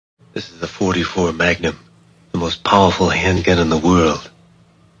This is a 44 Magnum, the most powerful handgun in the world.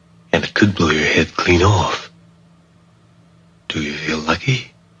 And it could blow your head clean off. Do you feel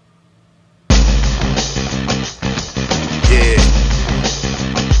lucky? Yeah.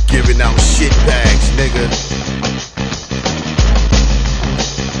 Giving out shit bags, nigga.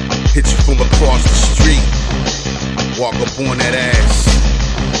 Hit you from across the street. Walk up on that ass.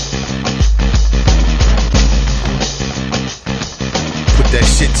 Put that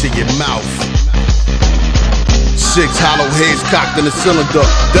shit to your mouth. 6 hollow heads cocked in a cylinder.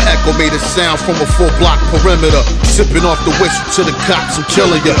 The echo made a sound from a 4-block perimeter. Sipping off the whistle to the cops, I'm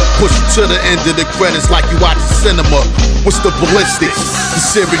killing ya. Push you to the end of the credits like you watch cinema. What's the ballistics? The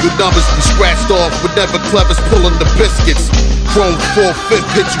serial numbers be scratched off with never clevers pulling the biscuits. Chrome 4/5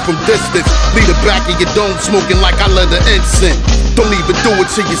 hit you from distance. Lead the back of your dome smoking like I lit an incense. Don't even do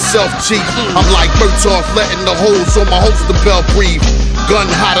it to yourself, chief. I'm like Murtaugh letting the holes on my holster belt breathe. Gun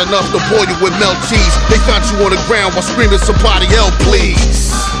hot enough to boil you with melt cheese. They found you on the ground while screaming somebody help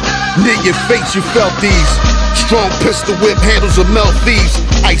please. Near your face you felt these. Strong pistol whip handles of melt thieves.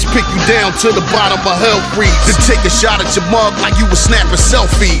 Ice pick you down to the bottom of hell freeze. Then take a shot at your mug like you was snapping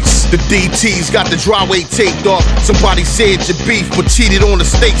selfies. The DTs got the dry weight taped off. Somebody said your beef but cheated on the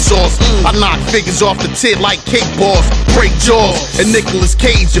steak sauce. I knock figures off the tit like cake balls. Break jaws and Nicolas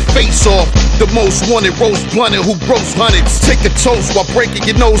Cage your face off. The most wanted roast blunted who gross hundreds. Take a toast while breaking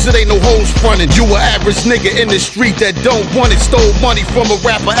your nose, it ain't no hoes frontin'. You a average nigga in the street that don't want it. Stole money from a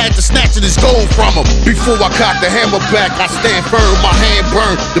rapper after snatching his gold from him. Before I cock the hammer back, I stand firm, my hand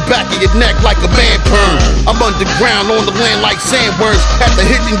burn. The back of your neck like a man perm. I'm underground on the land like sandworms. After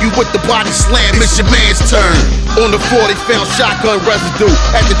hitting you with the body slam, it's your man's turn. On the floor they found shotgun residue.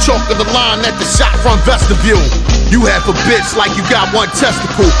 At the chalk of the line at the shot front vestibule. You half a bitch like you got one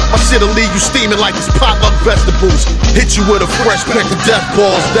testicle. My shit'll leave you steaming like it's potluck vegetables. Hit you with a fresh pack of death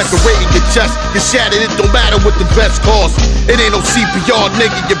balls. Decorating your chest, you shattered, it don't matter what the vest costs. It ain't no CPR,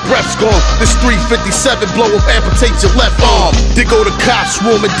 nigga, your breath's gone. This 357 blow up amputate your left arm. They go the cops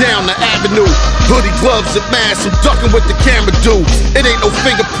swarming down the avenue. Hoodie, gloves, and mask, I'm ducking with the camera dude. It ain't no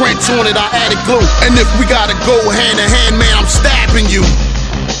fingerprints on it, I added glue. And if we gotta go hand in hand, man, I'm stabbing you.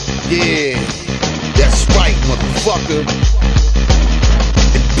 Yeah. That's right, motherfucker.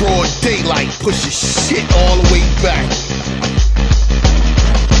 In broad daylight, push your shit all the way back.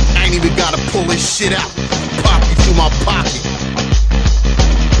 I ain't even gotta pull this shit out. Pop you through my pocket.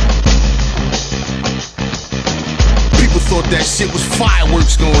 People thought that shit was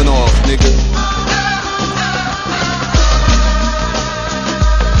fireworks going off, nigga.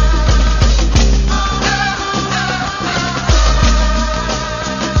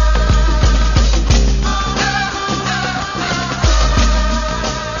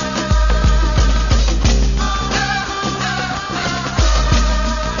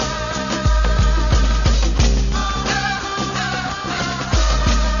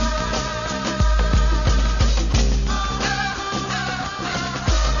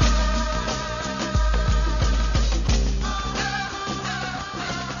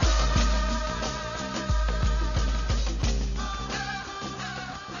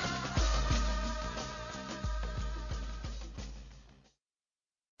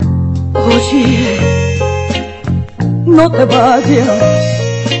 No te vayas,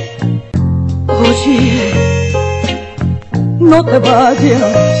 oye, no te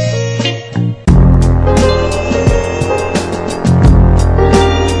vayas.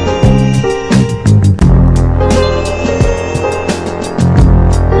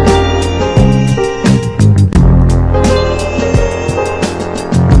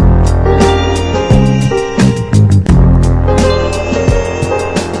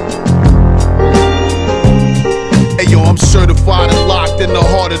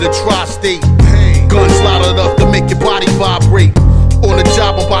 The tri-state guns loud enough to make your body vibrate. On the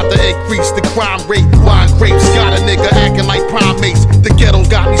job, I'm about to increase the crime rate. Wine grapes got a nigga acting like primates. The ghetto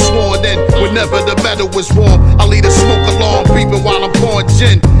got me sworn in whenever the metal was warm. I lead a smoke alarm beeping while I'm pouring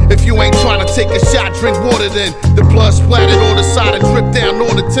gin. If you ain't trying to take a shot, drink water then. The blood splattered on the side and dripped down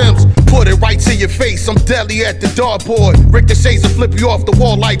on the Thames. Put it right to your face, I'm deadly at the dartboard. Ricochets will flip you off the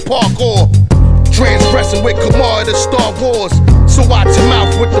wall like parkour. Transgressing with Kamar to Star Wars. So watch your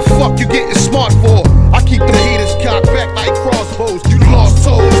mouth, what the fuck you getting smart for? I keep the heaters cocked back like crossbows. You lost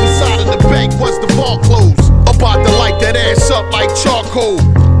toes inside of the bank once the vault closed. About to light that ass up like charcoal.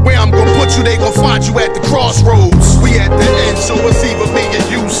 Where I'm gonna put you, they gon' find you at the crossroads. We at the end, so it's either me and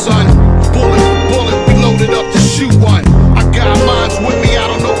you, son. Bullet for bullet, we loaded up to shoot one. I got mines with me, I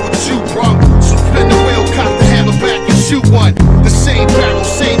don't know what you brung. So spin the wheel, cock the hammer back and shoot one. The same barrel,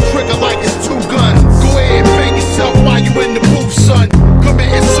 same trigger like it's two guns. Go ahead and bang yourself while you in the booth, son.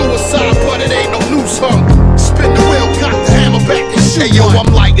 Committing suicide.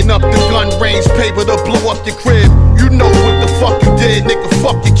 gun range paper to blow up your crib. You know what the fuck you did, nigga,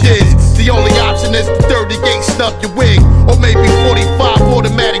 fuck your kids. The only option is the 38 snub your wig, or maybe 45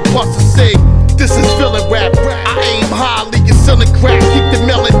 automatic bust a sig. This is villain rap. I aim high, leaking selling crack. Keep the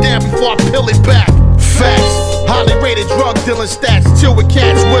melon down before I peel it back. Facts, highly rated drug dealing stats. Chill with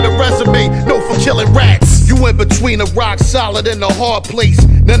cats with a resume, known for killing rats. You in between a rock solid and a hard place.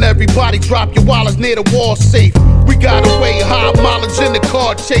 Then everybody drop your wallets near the wall safe. We got away high mileage in the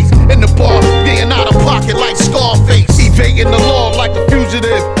car chase. In the bar, getting out of pocket like Scarface. Evading the law like a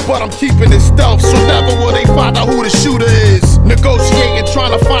fugitive, but I'm keeping it stealth, so never will they find out who the shooter is. Negotiating,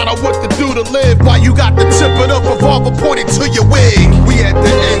 trying to find out what to do to live, while you got the tip of the revolver pointed to your wig. We at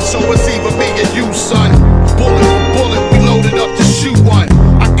the end, so it's either me or you, son. Bullet for bullet, we loaded up to shoot one.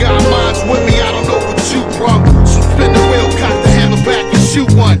 I got mines with me, I don't know what you brought. So spin the wheel, cock the hammer back and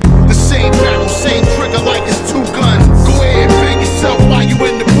shoot one. The same barrel, same trigger like it's two guns. Go ahead and bang yourself while you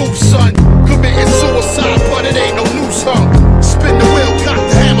in the booth, son. Committing suicide, but it ain't no noose, huh? Spin the wheel, cock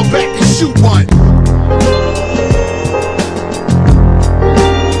the hammer back and shoot one.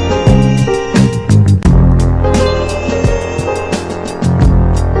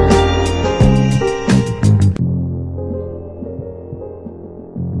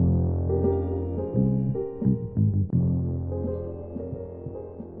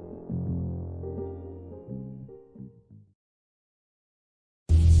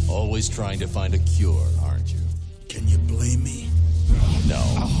 Always trying to find a cure, aren't you? Can you blame me? No,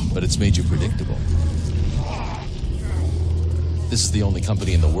 but it's made you predictable. This is the only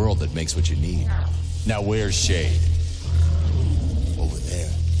company in the world that makes what you need. Now where's Shade? Over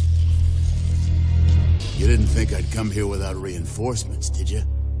there. You didn't think I'd come here without reinforcements, did you?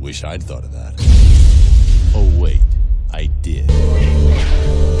 Wish I'd thought of that. Oh wait, I did.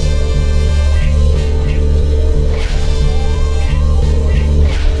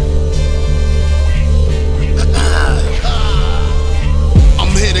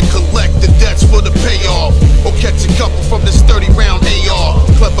 For the payoff, or catch a couple from this 30-round AR.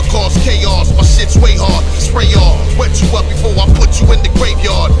 Clever cause chaos, my shit's way hard. Spray off, wet you up before I put you in the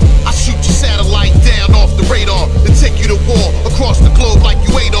graveyard. I shoot your satellite down off the radar, then take you to war across the globe like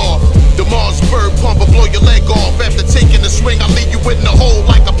you ate off. The Mars bird pumper blow your leg off. After taking the swing, I leave you in the hole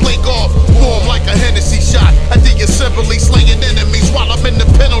like I play golf. Warm like a Hennessy shot at the assembly, slaying enemies while I'm in the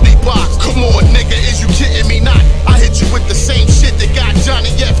penalty box. Come on, nigga, is you kidding me not? I hit you with the same shit that got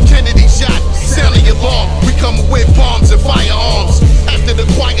Johnny F. Kennedy shot. Sounding alarm, we coming with bombs and firearms. After the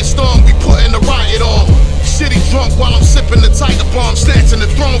quiet storm, we putting the riot on. Shitty drunk while I'm sipping the tiger bomb, snatching the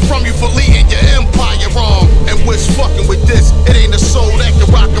throne from you for leading your empire on. And wish fucking with this, it ain't a soul that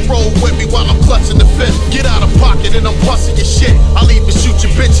can rock and roll with me while I'm clutching the fifth. Get out of pocket and I'm busting your shit. I'll even shoot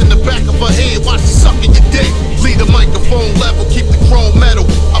your bitch in the back of her head while she sucking your dick. Leave the microphone level, keep the chrome metal.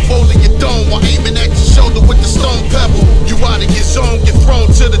 I'm holding your dome while aiming at your shoulder with the stone pebble. You out of your zone, get thrown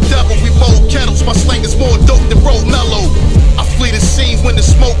to the devil. We mold kettles, my slang is more dope than roll mellow. I flee the scene when the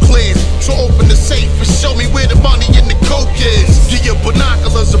smoke clears, so open the safe and show me where the money and the coke is. Give your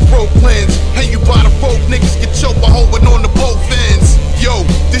binoculars a broke lens. Hang you by the rope, niggas get choked by holding on to both ends. Yo,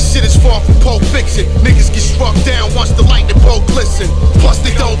 this shit is far from Pulp Fiction. Niggas get struck down once the lightning bolt glisten. Plus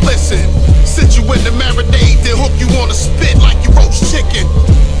they don't listen. Sit you in the marinade, then hook you on a spit like you roast chicken.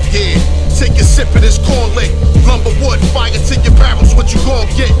 Yeah, take a sip of this corn lick. Lumber wood, fire to your barrels, what you gon'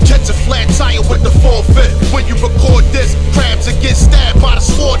 get? Catch a flat tire with the 4-5. When you record this, crabs will get stabbed by the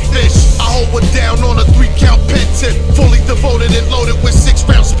swordfish. I hold it down on a 3-count pen tip, fully devoted and loaded with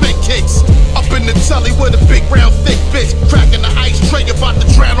 6-round spin kicks. Up in the telly with a big round thick bitch, cracking the ice tray about to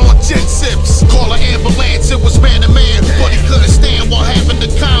drown on gin sips. Call an ambulance, it was man to man, but he couldn't stand while having the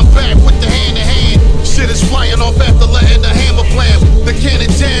combat with the hand-to-hand. Shit is flying off after letting the hammer blam. The cannon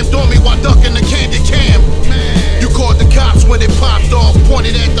jammed on me while ducking the candy cam. You called the cops when it popped off,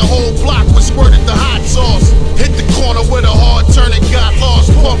 pointed at the whole block when squirted the hot sauce. Hit the corner with a hard turn and got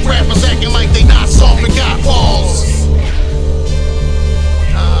lost. Punk rappers acting like they not soft and got balls.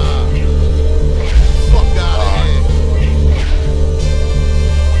 Fuck out of here.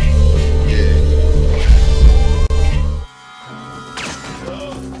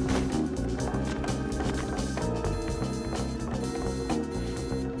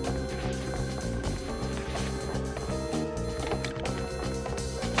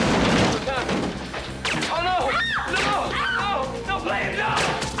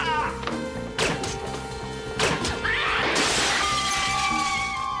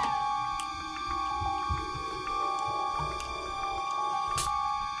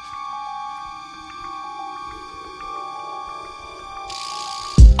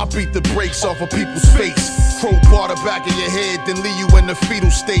 I beat the brakes off of people's face. Crowbar the back of your head, then leave you in the fetal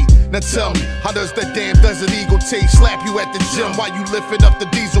state. Now tell me, how does that damn Desert Eagle taste? Slap you at the gym while you lifting up the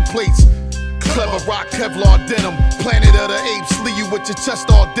diesel plates. Clever rock, Kevlar denim, Planet of the Apes, leave you with your chest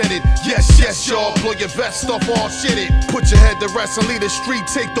all dented. Yes, yes, y'all, blow your vest off all shitted. Put your head to rest and leave the street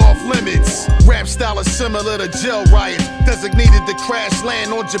taped off limits. Rap style is similar to jail riots, designated to crash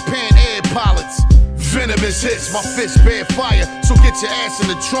land on Japan air pilots. Venomous hits, my fist bear fire, so get your ass in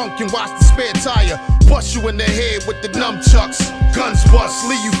the trunk and watch the spare tire. Bust you in the head with the nunchucks. Guns bust,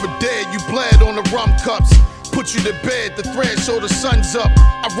 leave you for dead, you bled on the rum cups. Put you to bed, the thread show the sun's up.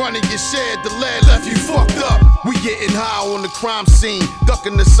 I run in your shed, the lead left you fucked up. We getting high on the crime scene,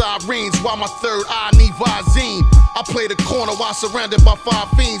 ducking the sirens while my third eye need Visine. I play the corner while surrounded by 5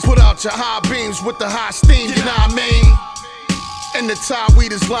 fiends. Put out your high beams with the high steam, you know what I mean? And the tie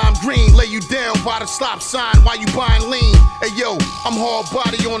weed is lime green. Lay you down by the stop sign while you buying lean. Hey yo, I'm hard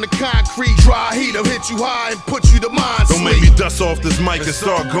body on the concrete. Dry heat, I'll hit you high and put you to mind. Don't make me dust off this mic and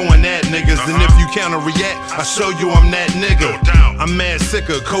start going at niggas. And if you counter-react, I show you I'm that nigga. I'm mad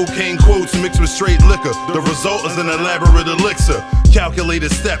sicker, cocaine quotes mixed with straight liquor. The result is an elaborate elixir.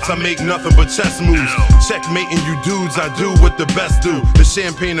 Calculated steps, I make nothing but chess moves. Checkmating you dudes, I do what the best do. The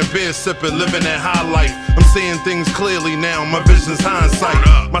champagne and beer sipping, living that high life. I'm seeing things clearly now, my vision's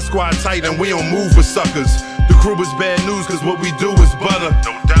hindsight. My squad tight and we don't move with suckers. The crew is bad news cause what we do is butter.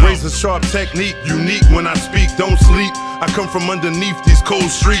 Razor sharp technique, unique when I speak, don't sleep. I come from underneath these cold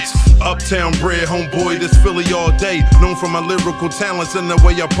streets. Uptown bred, homeboy, this Philly all day. Known for my lyrical talents and the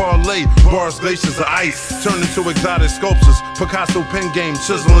way I parlay. Bars, glaciers of ice, turn into exotic sculptures. Picasso pen game,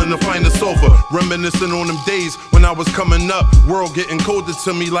 chiseling the finest sulfur. Reminiscing on them days when I was coming up. World getting colder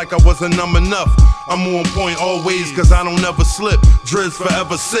to me like I wasn't numb enough. I'm on point always cause I don't ever slip. Driz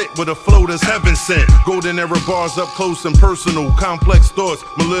forever sick with a flow that's heaven sent. Golden era bars up close and personal. Complex thoughts,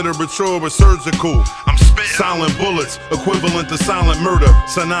 my literature or surgical. I'm spitting silent bullets, equivalent to silent murder.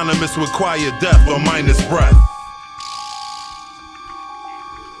 Synonymous with quiet death or minus breath.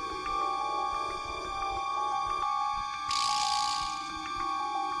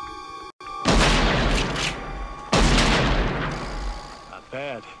 Not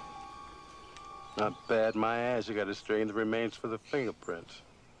bad. Not bad, my ass. You gotta strain the remains for the fingerprints.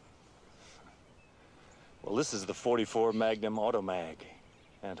 Well, this is the 44 Magnum Automag,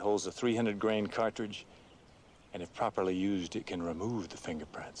 and it holds a 300 grain cartridge, and if properly used, it can remove the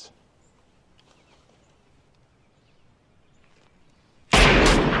fingerprints.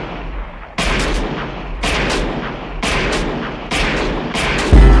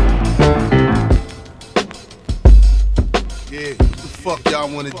 Yeah, what the fuck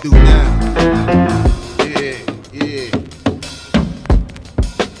y'all wanna do now? Yeah.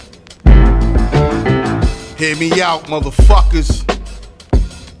 Hear me out, motherfuckers.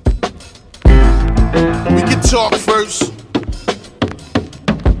 We can talk first.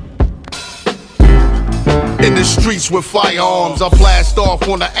 In the streets with firearms, I blast off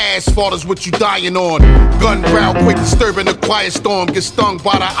on the asphalt is what you dying on. Gun barrel quick disturbing the quiet storm. Get stung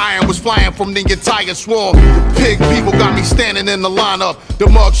by the iron was flying from the entire swarm. Pig people got me standing in the lineup. The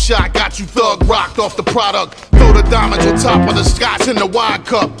mug shot got you thug rocked off the product. Throw the diamonds on top of the scotch in the wine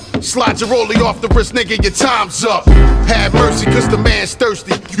cup. Slide your rollie off the wrist, nigga, your time's up. Have mercy cause the man's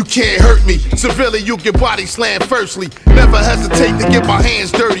thirsty. You can't hurt me. Severely you get body slammed firstly. Never hesitate to get my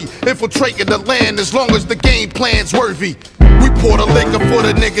hands dirty. Infiltrating the land as long as the game plan's worthy. We pour the liquor for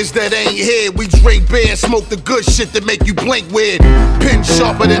the niggas that ain't here. We drink beer and smoke the good shit that make you blink weird. Pen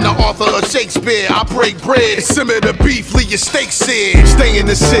sharper than the author of Shakespeare. I break bread, simmer the beef, leave your steak seared. Stay in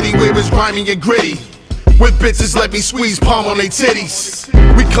the city where it's grimy and gritty. With bitches let me squeeze palm on they titties.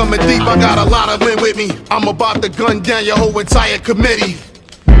 We coming deep, I got a lot of men with me. I'm about to gun down your whole entire committee.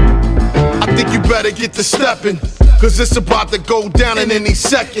 I think you better get to stepping, cause it's about to go down in any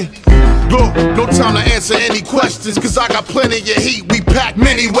second. Look, no time to answer any questions, cause I got plenty of heat, we pack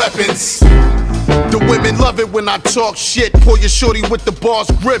many weapons. The women love it when I talk shit. Pour your shorty with the boss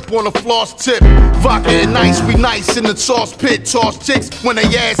grip on a floss tip. Vodka and ice, we nice in the sauce pit. Toss chicks when they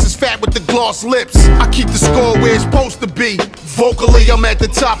ass is fat with the gloss lips. I keep the score where it's supposed to be. Vocally, I'm at the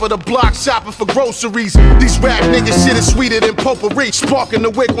top of the block shopping for groceries. These rap niggas shit is sweeter than potpourri. Sparking the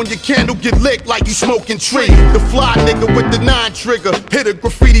wick on your candle, get licked like you smoking tree. The fly nigga with the 9 trigger. Hit a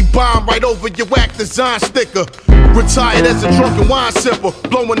graffiti bomb right over your whack design sticker. Retired as a drunken wine sipper.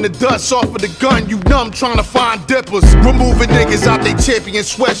 Blowing the dust off of the gun, you numb trying to find dippers. Removing niggas out they champion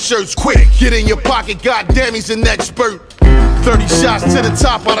sweatshirts. Quick, get in your pocket, goddamn he's an expert. 30 shots to the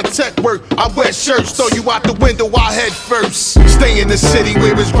top out of tech work. I wear shirts, throw you out the window, I head first. Stay in the city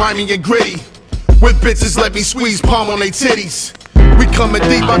where it's grimy and gritty. With bitches let me squeeze palm on they titties. We coming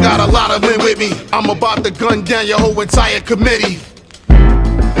deep, I got a lot of men with me. I'm about to gun down your whole entire committee.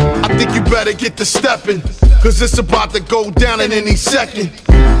 I think you better get to stepping, cause it's about to go down in any second.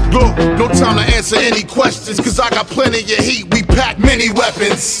 Look, no time to answer any questions, cause I got plenty of heat, we pack many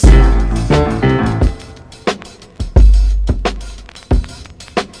weapons.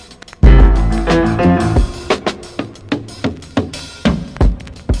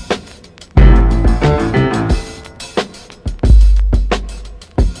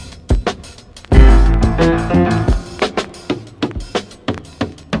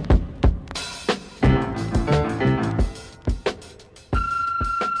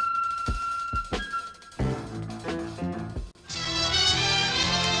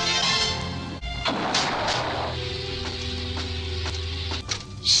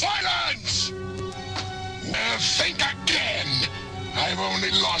 Silence! Now think again. I've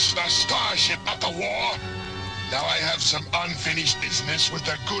only lost a starship at the war. Now I have some unfinished business with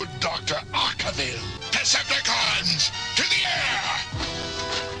the good Dr. Arkaville. Decepticons, to the air!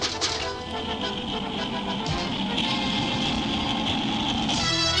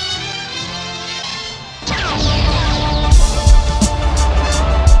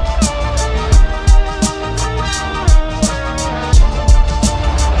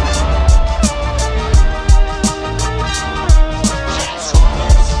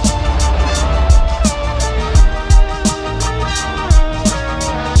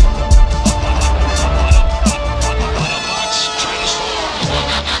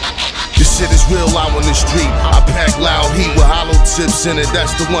 Real out on the street, I pack loud heat with hollow tips in it,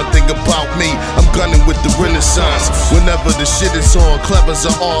 that's the one thing about me. I'm gunning with the Renaissance. Whenever the shit is on, clevers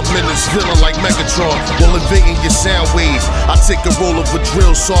are all minutes, feeling like Megatron, while invading your sound waves. I take a roll of a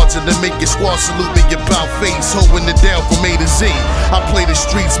drill sergeant and make your squad salute me about face, holding it down from A to Z. I play the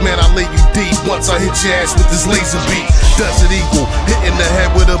streets, man, I lay you deep. Once I hit your ass with this laser beat, Desert Eagle, hitting the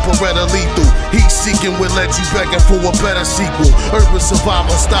head with a Beretta lethal. Heat seeking will let you begging for a better sequel. Urban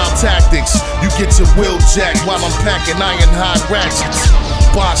survival style tactics. You get your will jacked while I'm packing iron hot ratchets.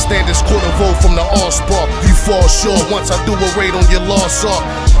 Bystanders quarter vote from the all-spark. You fall short once I do a raid on your lost ark.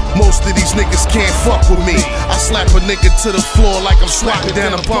 Most of these niggas can't fuck with me. I slap a nigga to the floor like I'm swatting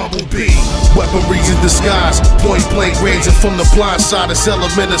down a bumblebee. Weaponry's in disguise, point blank ranging from the blind side. It's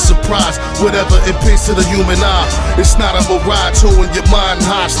element of surprise. Whatever it appears to the human eye, it's not a mirage holding your mind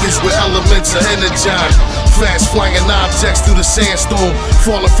hostage with elements of energized. Fast flying objects through the sandstorm,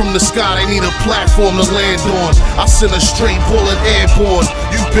 falling from the sky, they need a platform to land on. I send a straight bullet airborne.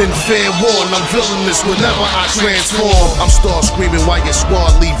 You've been fair warned, I'm villainous whenever I transform. I'm star screaming while your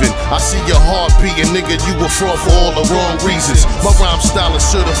squad leaving. I see your heart beating, nigga, you a fraud for all the wrong reasons. My rhyme style is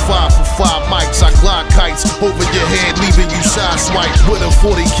certified for 5 mics. I glide kites over your head, leaving you sideswiped with a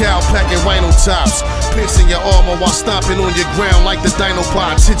 40 cal packing rhino tops, piercing your armor while stomping on your ground like the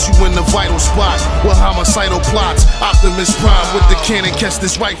Dinobots. Hit you in the vital spot with homicidal plots. Optimus Prime with the cannon, catch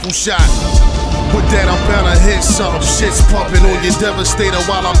this rifle shot. With that I'm bound to hit something. Shit's pumping on your devastator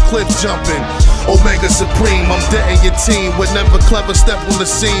while I'm cliff jumping. Omega Supreme, I'm deading your team. With never clever step on the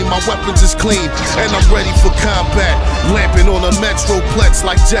scene. My weapons is clean and I'm ready for combat. Lamping on a Metroplex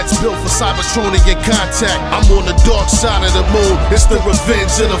like jets built for Cybertronian contact. I'm on the dark side of the moon. It's the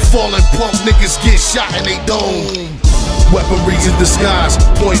revenge of the fallen punk. Niggas get shot in they dome. Weaponry's in disguise,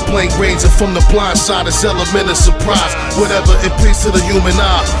 point blank ranging from the blind side. It's element of surprise. Whatever it appears to the human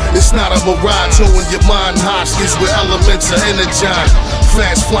eye, it's not a mirage holding your mind hostage with elements of energized.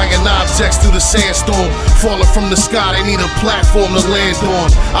 Fast flying objects through the sandstorm, falling from the sky, they need a platform to land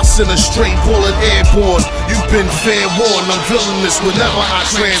on. I send a straight bullet airborne. You've been fair warned, I'm villainous whenever I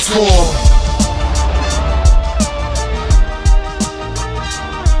transform.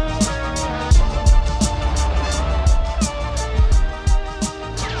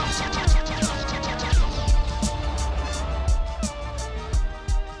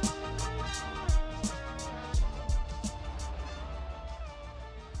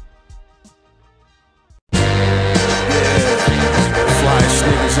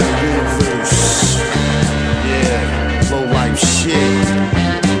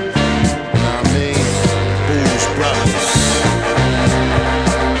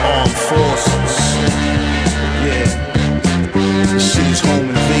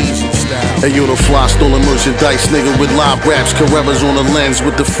 Hey yo, the fly stolen merchandise, nigga with live raps, Carreras on the lens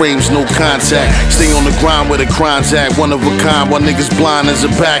with the frames, no contact. Stay on the grind where the crime's at, one of a kind. While niggas blind as a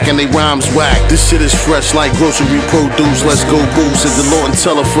back and they rhymes whack. This shit is fresh like grocery produce. Let's go booze, said the Lord and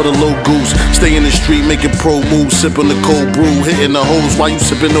Teller for the low goose. Stay in the street making pro moves, sipping the cold brew, hitting the hoes while you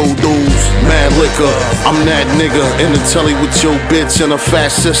sipping old dudes. Mad liquor, I'm that nigga in the telly with your bitch and a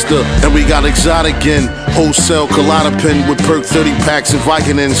fat sister. And we got exotic in wholesale colada pen with perk 30 packs and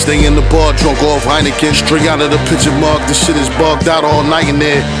Vicodin. Stay in the bar drunk off Heineken, straight out of the picture mug. This shit is bugged out all night in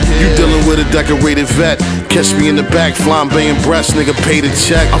there. You dealing with a decorated vet. Catch me in the back, flambeing breasts, nigga pay the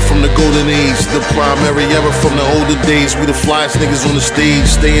check. I'm from the golden age, the primary era from the older days. We the flyest niggas on the stage.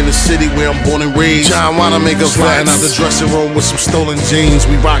 Stay in the city where I'm born and raised. John wanna make a sliding out the dressing room with some stolen jeans.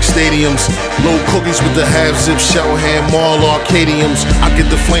 We rock stadiums, low cookies with the half zip, Callahan Mall Arcadiums. I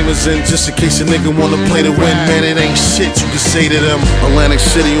get the flamers in just in case a nigga wanna play to win. Man, it ain't shit you can say to them. Atlantic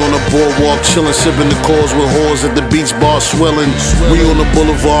City on the boardwalk, chillin', sipping the calls with whores at the beach bar swilling. We on the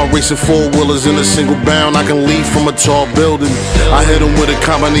boulevard racing four-wheelers in a single bound. I can leave from a tall building. I hit them with a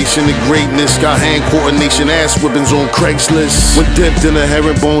combination of greatness. Got hand coordination, ass whippings on Craigslist. When dipped in a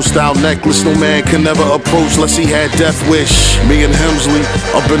herringbone style necklace, no man can never approach unless he had death wish. Me and Hemsley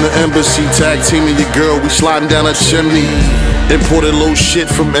up in the embassy, tag teaming your girl, we sliding down a chimney. Imported low shit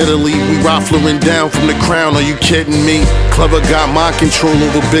from Italy, we raffling down from the crown, are you kidding me? Clever got my control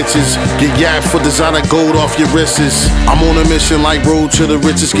over bitches. Get yapped for designer gold off your wrists. I'm on a mission like road to the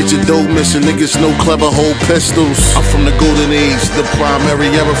riches, get your dough missing. Niggas no clever hold pistols. I'm from the golden age, the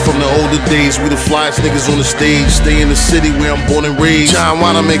primary era from the older days. We the flyest niggas on the stage. Stay in the city where I'm born and raised. John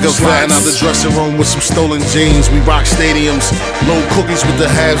wanna make a sliding out the dressing room with some stolen jeans. We rock stadiums, low cookies with the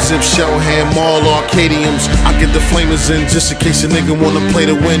half zip, Callahan Mall Arcadiums. I get the flamers in just in case a nigga wanna play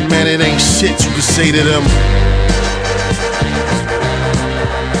to win. Man, it ain't shit you can say to them.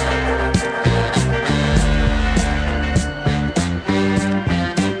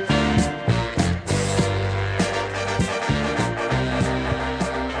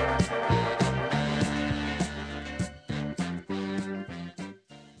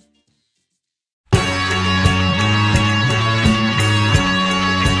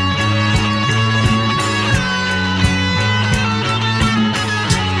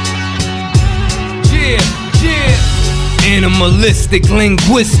 Animalistic,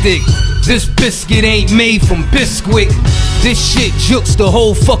 linguistic. This biscuit ain't made from Bisquick. This shit jukes the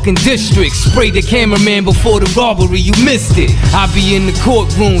whole fucking district. Spray the cameraman before the robbery, you missed it. I be in the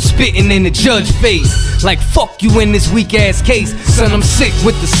courtroom spitting in the judge face. Like fuck you in this weak ass case. Son, I'm sick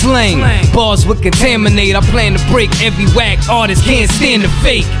with the slang. Bars would contaminate, I plan to break every whack artist, can't stand the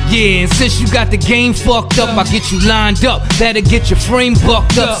fake. Yeah, and since you got the game fucked up, I get you lined up, that'll get your frame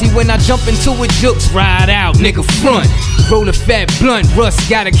bucked up. See when I jump into a jukes, ride out, nigga front. Roll a fat blunt, Russ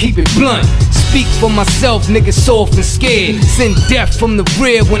gotta keep it blunt. Speak for myself, niggas soft and scared. Send death from the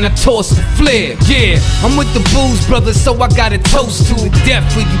rear when I toss the flare. Yeah, I'm with the Buze Brothers, so I got a toast to the death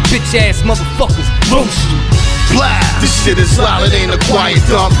for you bitch ass motherfuckers. Roast you. Blast. This shit is loud, it ain't a quiet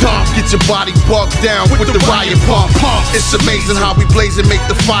dump. Get your body bugged down with the Riot Pumpz. It's amazing how we blaze and make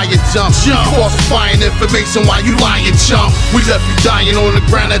the fire jump. Falsifying information while you lying, chump. We left you dying on the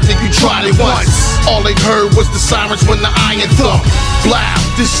ground, I think you tried it once. All they heard was the sirens when the iron thump. Blast.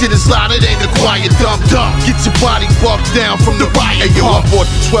 This shit is loud, it ain't a quiet dump. Get your body bugged down from the Riot Pumpz. I bought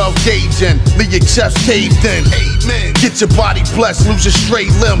the 12 gauge and leave your chest caved in. Amen. Get your body blessed, lose a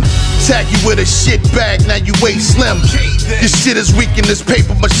straight limb. Tag you with a shit bag, now you weigh slim. Your shit is weak in this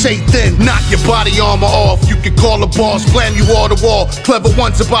paper mache thin. Knock your body armor off, you can call the boss, blam you all the wall. Clever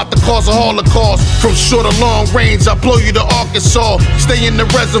ones about to cause a holocaust. From short to long range, I blow you to Arkansas. Stay in the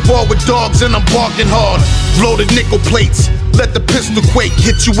reservoir with dogs and I'm barking hard. Loaded nickel plates, let the pistol quake.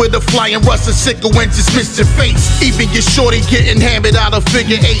 Hit you with a flying rusted sickle and just miss your face. Even your shorty getting hammered out of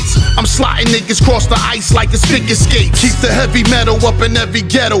figure eights. I'm sliding niggas cross the ice like it's figure skates. Keep the heavy metal up in every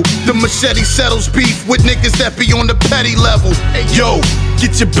ghetto. The machete settles beef with niggas that be on the petty level. Hey, yo,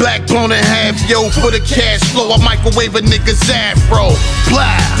 get your black blown in half, yo, for the cash flow. I microwave a nigga's afro.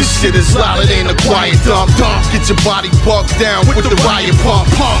 Blast. This shit is loud, it ain't a quiet dump. Get your body bugged down with the Riot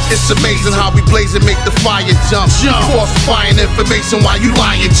Pumpz. It's amazing how we blaze and make the fire jump. Falsifying information while you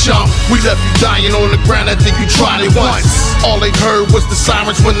lying, chump. We left you dying on the ground, I think you tried it once. All they heard was the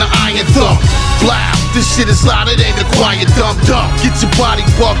sirens when the iron thump. Blow. This shit is loud, it ain't a quiet dump. Get your body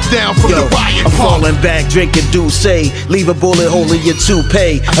bucked down from the riot I'm pump. falling back, drinking Douce. Leave a bullet hole in your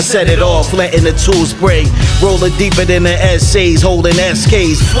toupee. I set it off, letting the tool spray. Rolling deeper than the essays, holding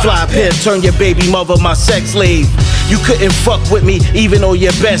SKs. Fly pimp, turn your baby mother my sex slave. You couldn't fuck with me even on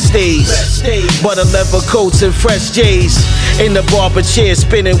your best days. Butter leather coats and fresh J's. In the barber chair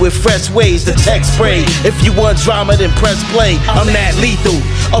spinning with fresh ways. The text spray. If you want drama then press play. I'm that lethal.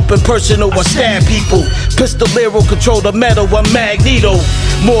 Up and personal I stab people. Pistolero control the metal, I'm Magneto.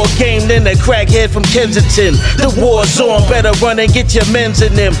 More game than a crackhead from Kensington. The war's on, better run and get your men's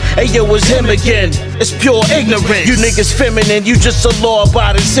in them. Hey yo, it's him again. It's pure ignorance. You niggas feminine, you just a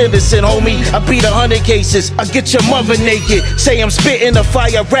law-abiding citizen, homie. I beat 100 cases, I get your mother naked. Say I'm spitting the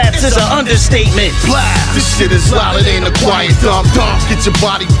fire raps is an understatement. Blast! This shit is loud, it ain't a quiet dump. Get your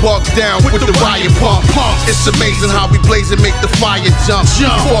body bucked down with the riot pump. It's amazing how we blaze and make the fire jump.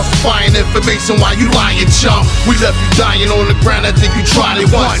 Falsifying information while you lying chump. We left you dying on the ground, I think you tried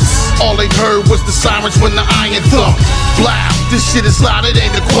it once. All they heard was the sirens when the iron thump. Blow, this shit is loud, it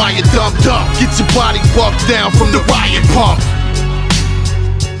ain't a quiet dump. Get your body bucked down from the riot pump.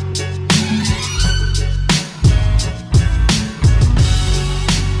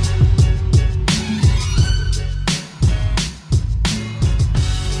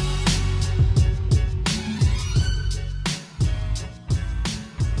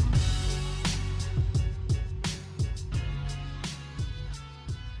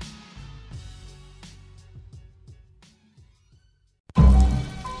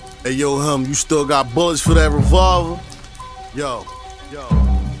 Hey yo, you still got bullets for that revolver? Yo,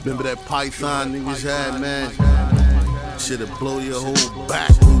 remember that python niggas had, man? Shit'll blow your whole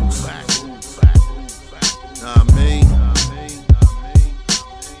back loose. Nah, I mean.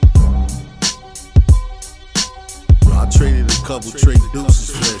 I traded a couple trade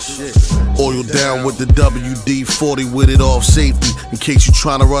deuces for that shit. Oil down with the WD-40 with it off safety in case you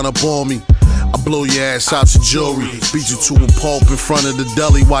tryna run up on me. I blow your ass out your jewelry, beat you to a pulp in front of the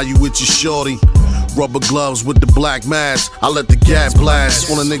deli while you with your shorty. Rubber gloves with the black mask, I let the gas blast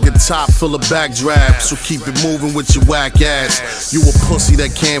on a nigga top full of backdraft. So keep it moving with your whack ass. You a pussy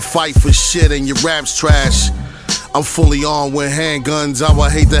that can't fight for shit and your rap's trash. I'm fully armed with handguns. I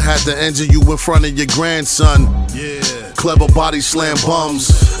would hate to have to injure you in front of your grandson. Yeah. Clever body slam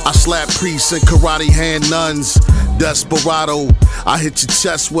bums. I slap priests and karate hand nuns. Desperado, I hit your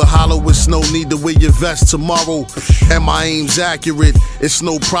chest with hollow. It's no need to wear your vest tomorrow. And my aim's accurate. It's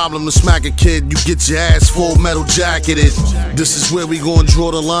no problem to smack a kid. You get your ass full metal jacketed. This is where we gon'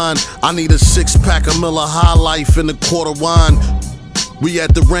 draw the line. I need a 6-pack of Miller High Life and a quarter wine. We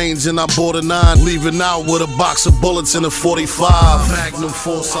at the range and I bought a 9, leaving out with a box of bullets and a 45. Magnum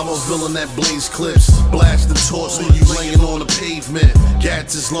force, I'm a villain that blaze clips. Blast the torch when you laying on the pavement.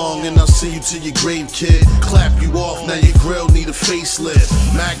 Gats is long and I'll see you to your grave, kid. Clap you off, now your grill need a facelift.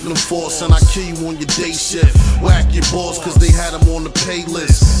 Magnum force and I kill you on your day shift. Whack your balls cause they had them on the pay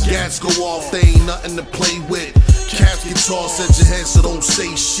list. Gats go off, they ain't nothing to play with. Caps get tossed at your head so don't say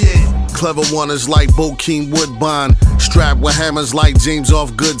shit. Clever one is like Bokeem Woodbine. Strapped with hammers like James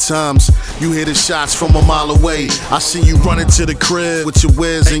off Good Times. You hear the shots from a mile away. I see you running to the crib with your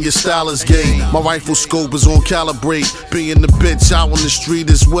whiz and your style is gay. My rifle scope is on calibrate. Being the bitch out on the street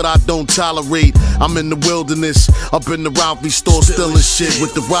is what I don't tolerate. I'm in the wilderness, up in the Ralphie store stealing shit.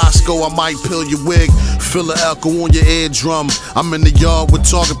 With the Roscoe I might peel your wig, feel the echo on your eardrum. I'm in the yard with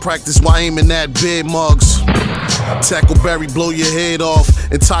target practice while aiming at beer mugs. Tackleberry blow your head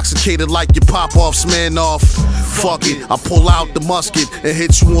off, intoxicated like your pop-offs, man off. Fuck it, I pull out the musket and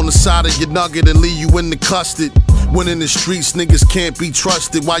hit you on the side of your nugget and leave you in the custard. When in the streets, niggas can't be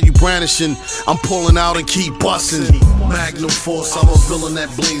trusted. While you brandishing, I'm pulling out and keep busting. Magnum force, I'm a villain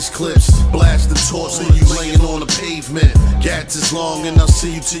that blaze clips. Blast the torch when you laying on the pavement. Gats is long and I'll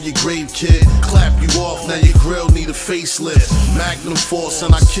see you to your grave, kid. Clap you off, now your grill need a facelift. Magnum force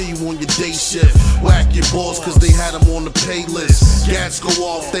and I kill you on your day shift. Whack your balls cause they had them on the pay list. Gats go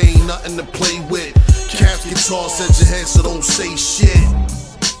off, they ain't nothing to play with. Caps get tossed at your head so don't say shit.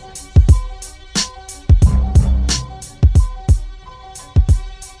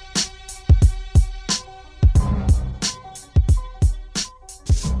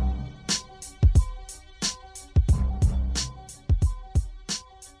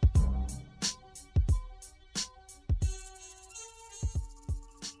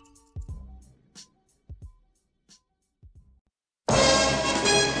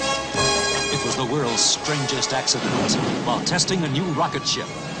 Strangest accident while testing a new rocket ship.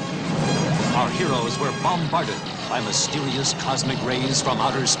 Our heroes were bombarded by mysterious cosmic rays from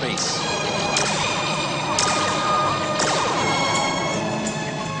outer space.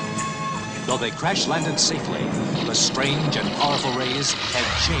 Though they crash-landed safely, the strange and powerful rays had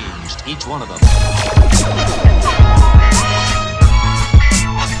changed each one of them.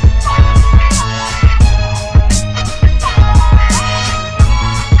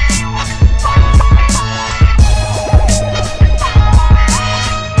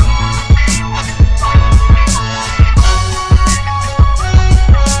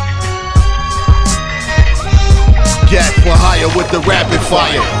 Gas for hire with the rapid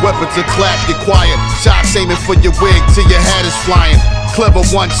fire. Weapons are clapped, get quiet. Shots aiming for your wig till your hat is flying. Clever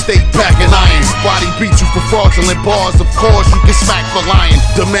one state packing iron. Body beat you for fraudulent bars. Of course you get smacked for lying.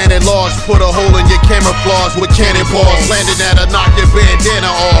 Demanded laws, put a hole in your camouflage with cannonballs. Landing at a knock your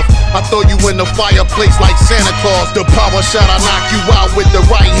bandana off. I throw you in the fireplace like Santa Claus. The power shot, I knock you out with the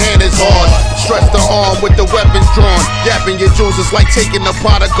right hand is hard. Stretch the arm with the weapons drawn. Yapping your jewels is like taking a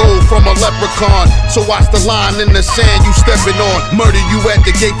pot of gold from a leprechaun. So watch the line in the sand you stepping on. Murder you at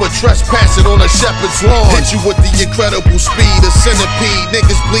the gate for trespassing on a shepherd's lawn. Hit you with the incredible speed, a centipede.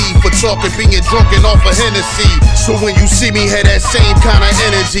 Niggas bleed for talking, being drunken off of Hennessy. So when you see me have that same kind of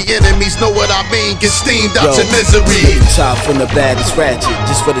energy, enemies know what I mean, get steamed out your misery. Top from the baddest ratchet,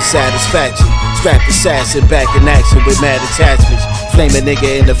 just for the satisfaction. Strapped assassin back in action with mad attachments. Flame a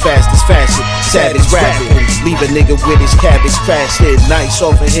nigga in the fastest fashion. Savage rapping, leave a nigga with his cabbage crash hit. Nice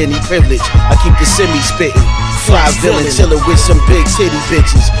off of Henny privilege, I keep the semi spitting. Fly villain, chillin' with some big titty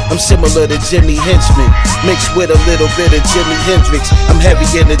bitches. I'm similar to Jimmy Henchman, mixed with a little bit of Jimi Hendrix. I'm heavy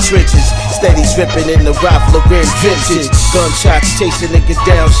in the trenches, steady dripping in the Ralph Lauren vintage. Gunshots chase a nigga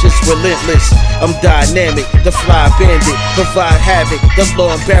down, shit's relentless. I'm dynamic, the fly bandit, provide havoc. The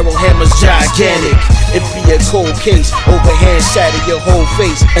long barrel hammer's gigantic. It be a cold case, overhand shatter your whole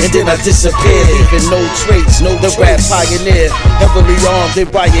face, and then I disappear, leaving no trace. The rap pioneer, heavily armed and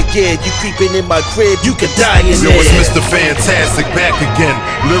riot gear. You creeping in my crib, you could die in there. Yo, it's Mr. Fantastic back again.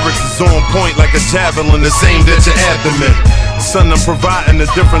 Lyrics is on point like a javelin, the same that your abdomen. Son, I'm providing a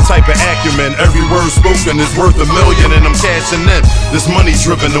different type of acumen. Every word spoken is worth $1 million, and I'm cashing in. This money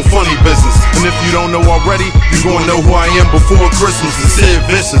driven, no funny business. And if you don't know already, you gon' know who I am before Christmas. It's Sid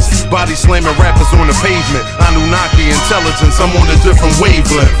Vicious, body slamming rappers on the pavement. Anunnaki intelligence, I'm on a different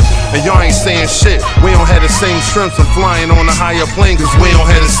wavelength. And y'all ain't saying shit, we don't have the same strengths. I'm flying on a higher plane, cause we don't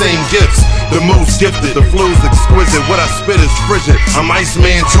have the same gifts. The most gifted, the flow's exquisite, what I spit is frigid. I'm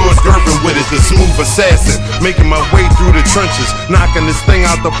Iceman George Gervin with it, the smooth assassin. Making my way through the trenches, knocking this thing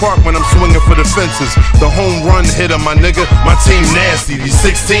out the park when I'm swinging for the fences. The home run hitter, my nigga, my team nasty. These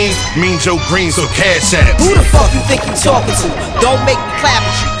 16s, Mean Joe Green, so cash at. Who the fuck you think you talking to? Don't make me clap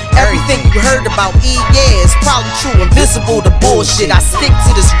at you. Everything you heard about yeah, it's probably true. Invisible to bullshit, I stick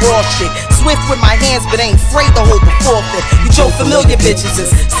to this raw shit. Swift with my hands, but ain't afraid to hold the forfeit. You Joe familiar bitches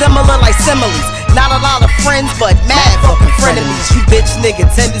is similar like similes. Not a lot of friends, but mad fucking frenemies. You bitch nigga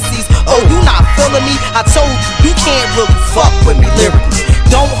tendencies, oh you not feeling me? I told you, you can't really fuck with me lyrically.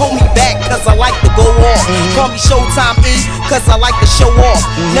 Don't hold me back, cause I like to go off. Call me Showtime E, cause I like to show off.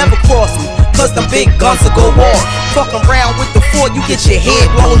 Never cross me, cause them big guns will go off. Fucking around with the 4, you get your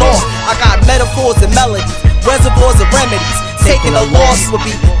head blown off. I got metaphors and melodies, reservoirs of remedies. Taking a loss would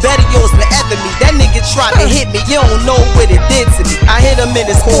be better yours than ever me. That nigga tried to hit me, you don't know what it did to me. I hit him in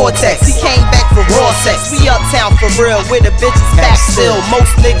his cortex, he came back for raw sex. We uptown for real, where the bitches back still.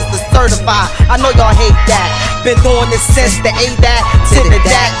 Most niggas are certified, I know y'all hate that. Been doing this since the A-dat to the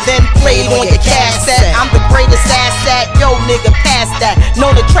dat, then played on your cassette. I'm the greatest asset, yo nigga pass that.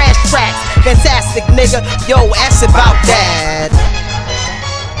 Know the trash tracks, fantastic nigga, yo ask about that.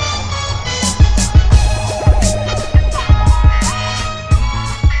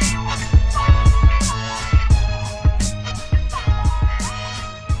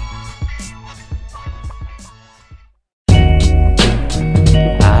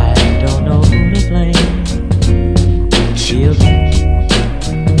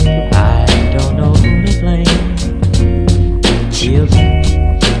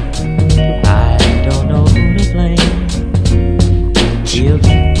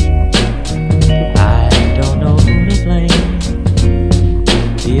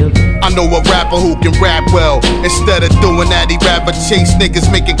 I know a rapper who can rap well. Instead of doing that, he'd rather chase niggas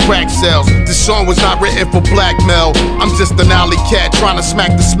making crack sales. This song was not written for blackmail. I'm just an alley cat trying to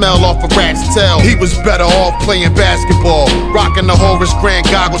smack the smell off a rat's tail. He was better off playing basketball, rocking the Horace Grant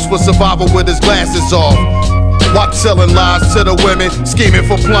goggles for survival with his glasses off. While telling lies to the women, scheming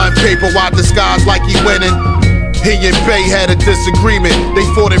for blunt paper while disguised like he winning. He and Bay had a disagreement. They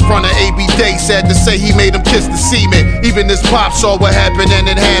fought in front of AB Day, sad to say he made him kiss the semen. Even his pop saw what happened and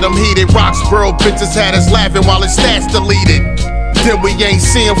it had him heated. Roxborough bitches had us laughing while his stats deleted. Then we ain't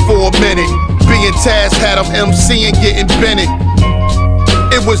see him for a minute. Being Taz had him MCing, getting Bennett.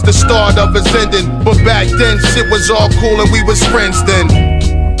 It was the start of his ending, but back then shit was all cool and we was friends then.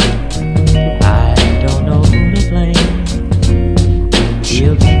 I don't know who to blame.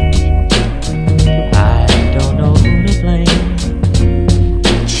 Guilty. I don't know who to blame.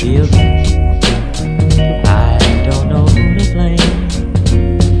 Guilty. I don't know who to blame.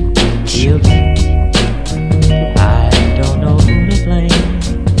 Guilty. I don't know who to blame.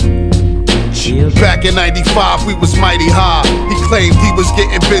 Guilty. Back in 95, we was mighty high. He claimed he was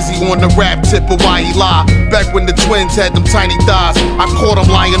getting busy on the rap tip, but why he lie? Back when the twins had them tiny thighs, I caught him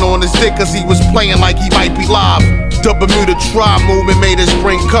lying on his dick cause he was playing like he might be live. The Bermuda Tribe movement made us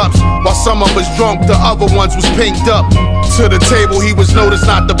bring cups. While some of us drunk, the other ones was pinked up. To the table he was noticed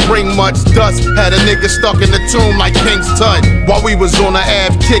not to bring much dust. Had a nigga stuck in the tomb like King's Tut. While we was on the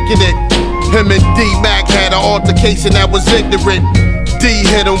Ave kicking it, him and D-Mac had an altercation that was ignorant. D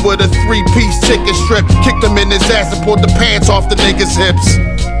hit him with a 3-piece chicken strip, kicked him in his ass and pulled the pants off the nigga's hips.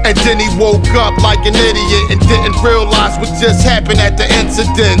 And then he woke up like an idiot and didn't realize what just happened at the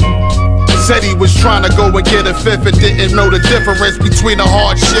incident. Said he was trying to go and get a fifth and didn't know the difference between a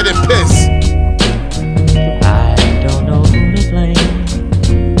hard shit and piss. I don't know who to blame.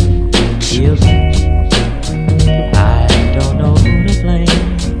 Guilty. I don't know who to blame.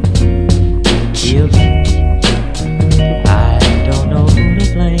 Guilty. I don't know who to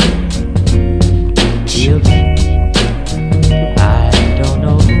blame. Guilty. I don't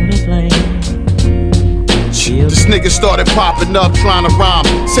know who to blame. This nigga started popping up trying to rhyme,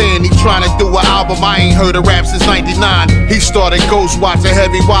 saying he trying to do an album. I ain't heard a rap since 99. He started ghost watching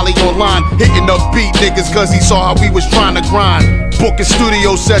Heavy Wally online, hitting up beat niggas cause he saw how we was trying to grind. Booking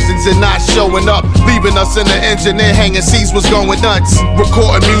studio sessions and not showing up, leaving us in the engineer hanging seats was going nuts.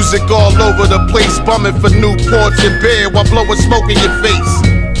 Recording music all over the place, bumming for Newports and beer while blowing smoke in your face.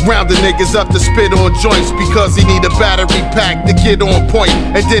 Rounding niggas up to spit on joints because he need a battery pack to get on point,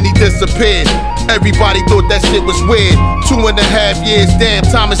 and then he disappeared. Everybody thought that shit was weird. 2.5 years, damn,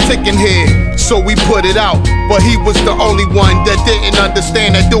 time is ticking here. So we put it out, but he was the only one that didn't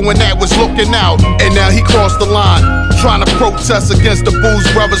understand that doing that was looking out. And now he crossed the line, trying to protest against the Buze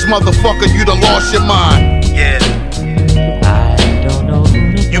Bruvaz. Motherfucker, you done lost your mind. Yeah.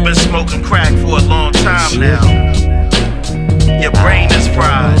 You've been smoking crack for a long time now. Your brain is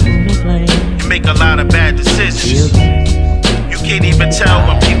fried. You make a lot of bad decisions. You can't even tell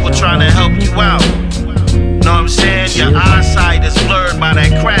when people trying to help you out. Know what I'm saying? Your eyesight is blurred by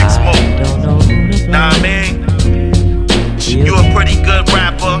that crack.